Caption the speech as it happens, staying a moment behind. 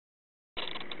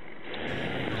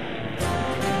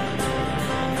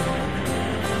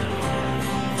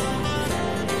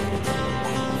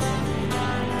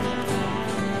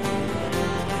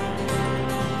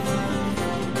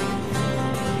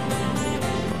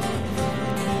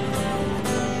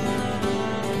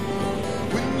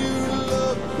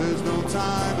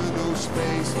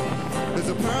space. There's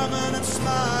a permanent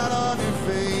smile on your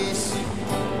face.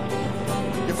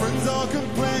 Your friends all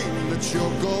complain that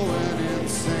you're going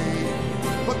insane,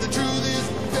 but the truth is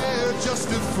they're just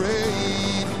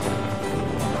afraid.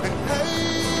 And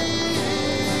hey,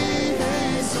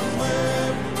 hey, somewhere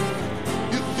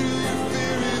you threw your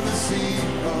fear in the sea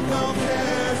of no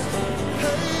cares.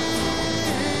 Hey,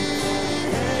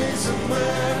 hey,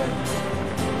 somewhere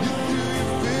you threw your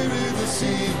fear in the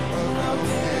sea of no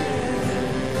cares.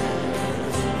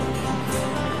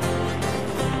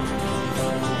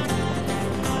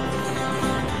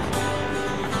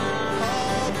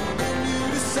 Oh, when you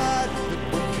decide that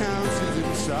what counts is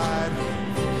inside,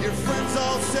 your friends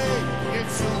all say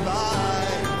it's a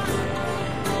lie,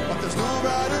 but there's no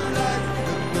brighter light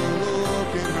than the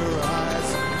look in her eyes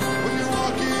when you're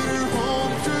walking her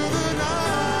home through the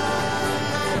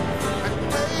night. And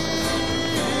hey,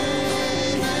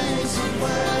 hey,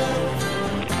 somewhere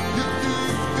you threw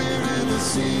your fear in the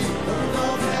sea of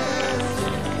romance.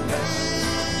 Hey,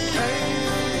 hey,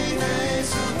 hey,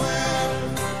 somewhere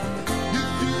you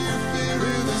threw your fear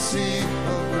in the sea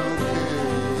of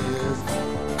romance.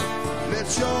 Let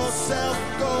yourself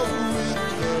go with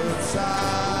the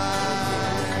tide.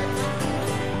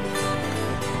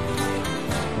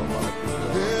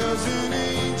 There's an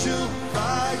angel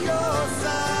by your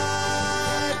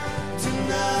side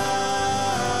tonight.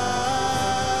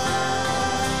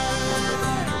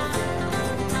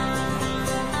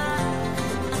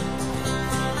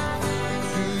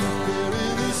 Through your fear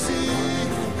in the sea.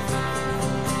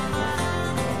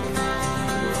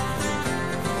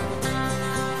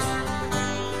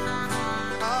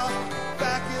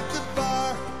 Back at the bar,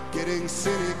 getting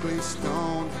cynically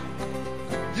stoned.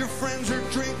 Your friends are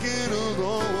drinking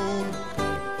alone,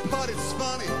 but it's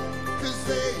funny, cause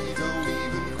they don't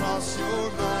even cross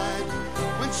your mind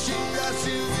when she asks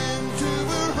you into